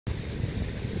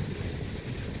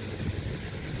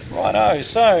Righto,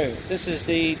 so this is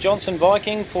the Johnson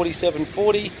Viking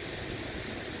 4740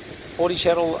 40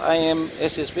 channel AM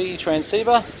SSB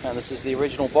transceiver, and this is the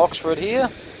original box for it here,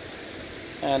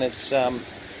 and it's in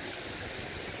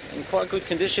quite good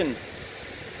condition.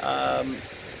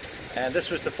 And this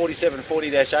was the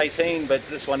 4740-18, but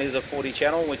this one is a 40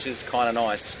 channel, which is kind of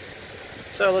nice.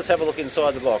 So let's have a look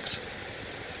inside the box.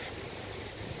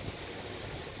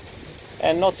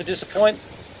 And not to disappoint,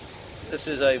 this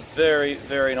is a very,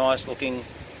 very nice looking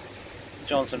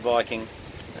Johnson Viking.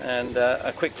 And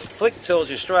a quick flick tells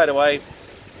you straight away,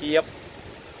 yep,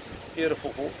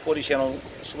 beautiful 40 channel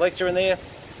selector in there.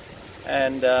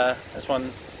 And this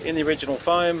one in the original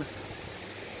foam,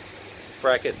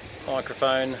 bracket,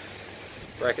 microphone,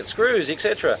 bracket screws,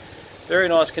 etc. Very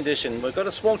nice condition. We've got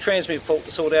a small transmit fault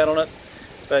to sort out on it,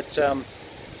 but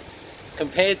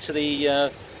compared to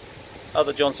the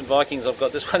other Johnson Vikings I've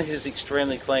got, this one is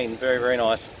extremely clean, very, very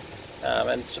nice.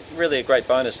 And it's really a great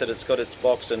bonus that it's got its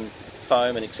box and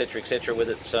foam and etc with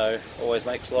it, so always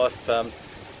makes life a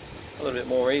little bit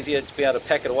more easier to be able to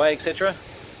pack it away, etc.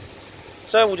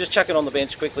 So we'll just chuck it on the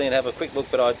bench quickly and have a quick look,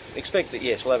 but I expect that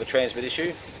yes, we'll have a transmit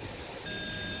issue.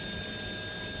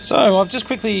 So I've just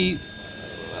quickly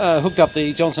hooked up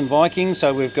the Johnson Viking,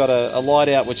 so we've got a light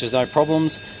out, which is no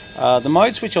problems. The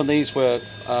mode switch on these were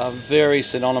very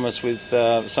synonymous with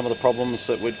some of the problems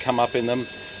that would come up in them.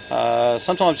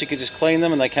 Sometimes you could just clean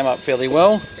them and they came up fairly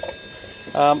well.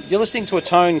 You're listening to a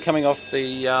tone coming off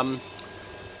the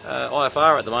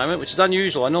IFR at the moment, which is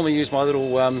unusual. I normally use my little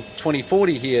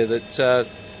 2040 here that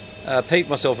Pete and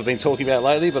myself have been talking about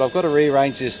lately, but I've got to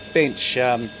rearrange this bench.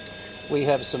 We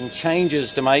have some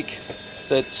changes to make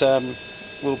that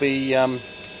will be,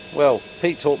 well,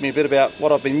 Pete taught me a bit about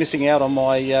what I've been missing out on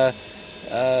my,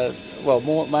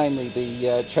 well, mainly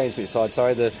the transmit side,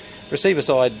 sorry, the receiver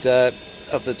side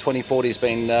of the 2040 has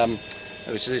been,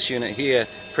 which is this unit here,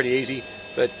 pretty easy,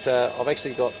 but I've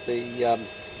actually got the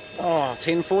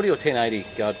 1040 or 1080,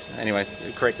 God, anyway,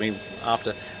 correct me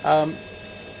after, and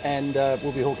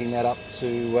we'll be hooking that up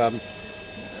to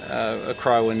a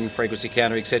crow and frequency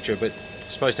counter, etc. But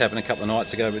it's supposed to happen a couple of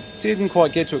nights ago, but didn't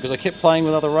quite get to it because I kept playing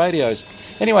with other radios.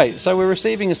 Anyway, so we're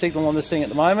receiving a signal on this thing at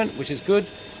the moment, which is good.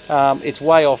 It's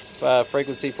way off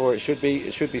frequency for it should be.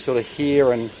 It should be sort of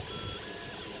here, and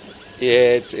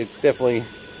yeah, it's definitely.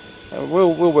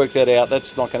 We'll work that out.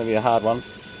 That's not going to be a hard one.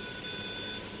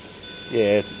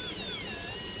 Yeah,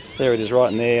 there it is,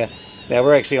 right in there. Now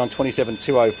we're actually on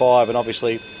 27205, and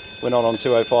obviously we're not on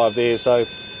 205 there, so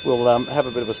we'll have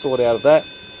a bit of a sort out of that.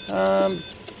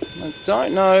 I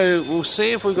don't know, we'll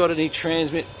see if we've got any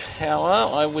transmit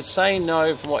power. I would say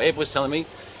no from what Ed was telling me.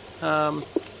 And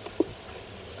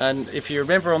if you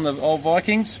remember on the old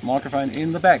Vikings, microphone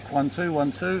in the back, 1 2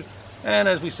 1 2, and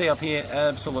as we see up here,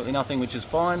 absolutely nothing, which is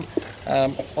fine.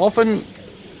 Often,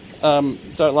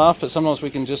 don't laugh, but sometimes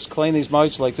we can just clean these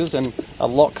mode selectors and a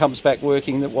lot comes back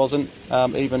working that wasn't,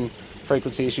 even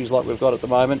frequency issues like we've got at the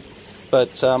moment.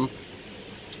 But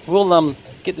we'll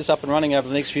get this up and running over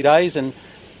the next few days and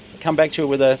come back to you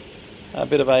with a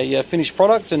bit of a finished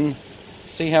product and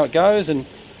see how it goes. And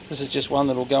this is just one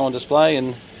that will go on display,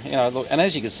 and you know, look, and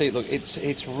as you can see, look,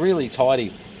 it's really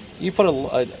tidy. You put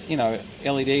a you know,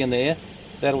 LED in there,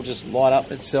 that'll just light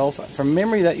up itself. From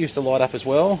memory, that used to light up as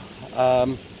well.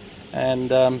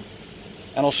 And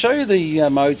I'll show you the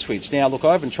mode switch. Now look,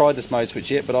 I haven't tried this mode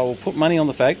switch yet, but I will put money on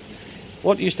the fact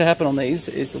what used to happen on these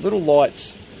is the little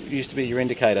lights used to be your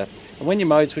indicator, and when your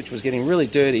mode switch was getting really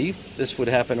dirty, this would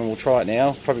happen. And we'll try it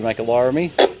now, probably make a liar of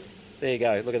me. There you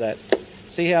go, look at that.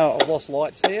 See how I've lost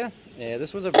lights there? Yeah,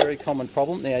 this was a very common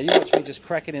problem. Now you watch me just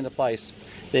crack it into place.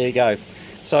 There you go.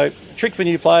 So trick for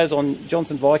new players on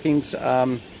Johnson Vikings,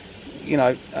 you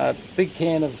know, a big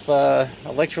can of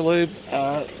Electrolube.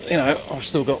 You know, I've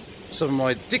still got some of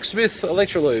my Dick Smith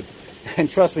Electrolube, and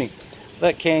trust me,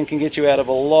 that can get you out of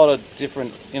a lot of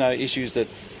different, you know, issues that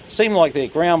seem like they're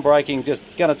groundbreaking, just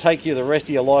going to take you the rest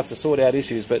of your life to sort out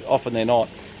issues, but often they're not.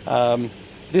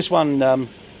 This one,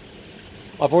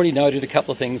 I've already noted a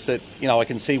couple of things that, you know, I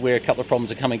can see where a couple of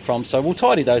problems are coming from, so we'll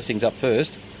tidy those things up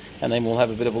first, and then we'll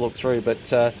have a bit of a look through.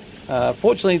 But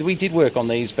fortunately, we did work on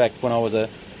these back when I was a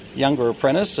younger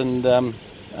apprentice, and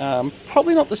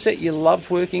probably not the set you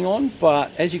loved working on, but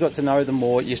as you got to know them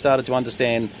more, you started to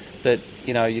understand that,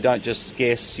 you know, you don't just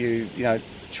guess, you know,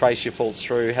 trace your faults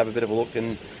through, have a bit of a look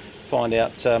and find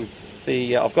out.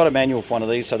 I've got a manual for one of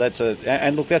these, so that's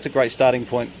and look, that's a great starting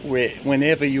point where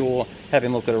whenever you're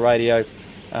having a look at a radio.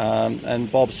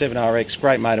 And Bob 7RX,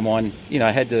 great mate of mine, you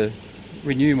know, had to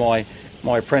renew my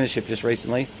apprenticeship just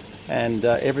recently, and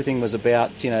everything was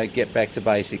about, you know, get back to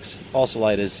basics.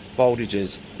 Oscillators,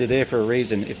 voltages, they're there for a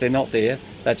reason. If they're not there,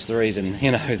 that's the reason,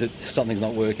 you know, that something's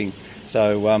not working.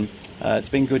 So it's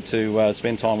been good to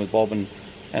spend time with Bob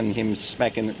and him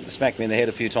smack me in the head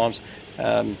a few times,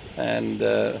 and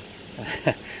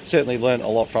certainly learned a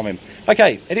lot from him.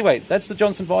 Okay, anyway, that's the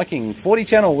Johnson Viking 40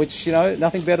 channel, which, you know,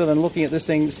 nothing better than looking at this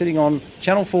thing sitting on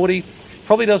channel 40.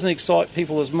 Probably doesn't excite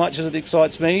people as much as it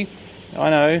excites me. I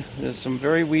know there's some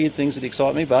very weird things that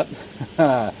excite me, but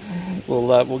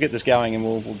we'll get this going and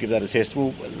we'll give that a test.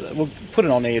 We'll put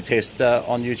an on-air test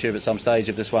on YouTube at some stage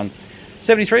of this one.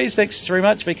 73s, thanks very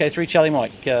much. VK3 Charlie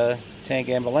Mike,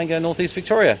 Tangamba Lango, Northeast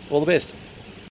Victoria. All the best.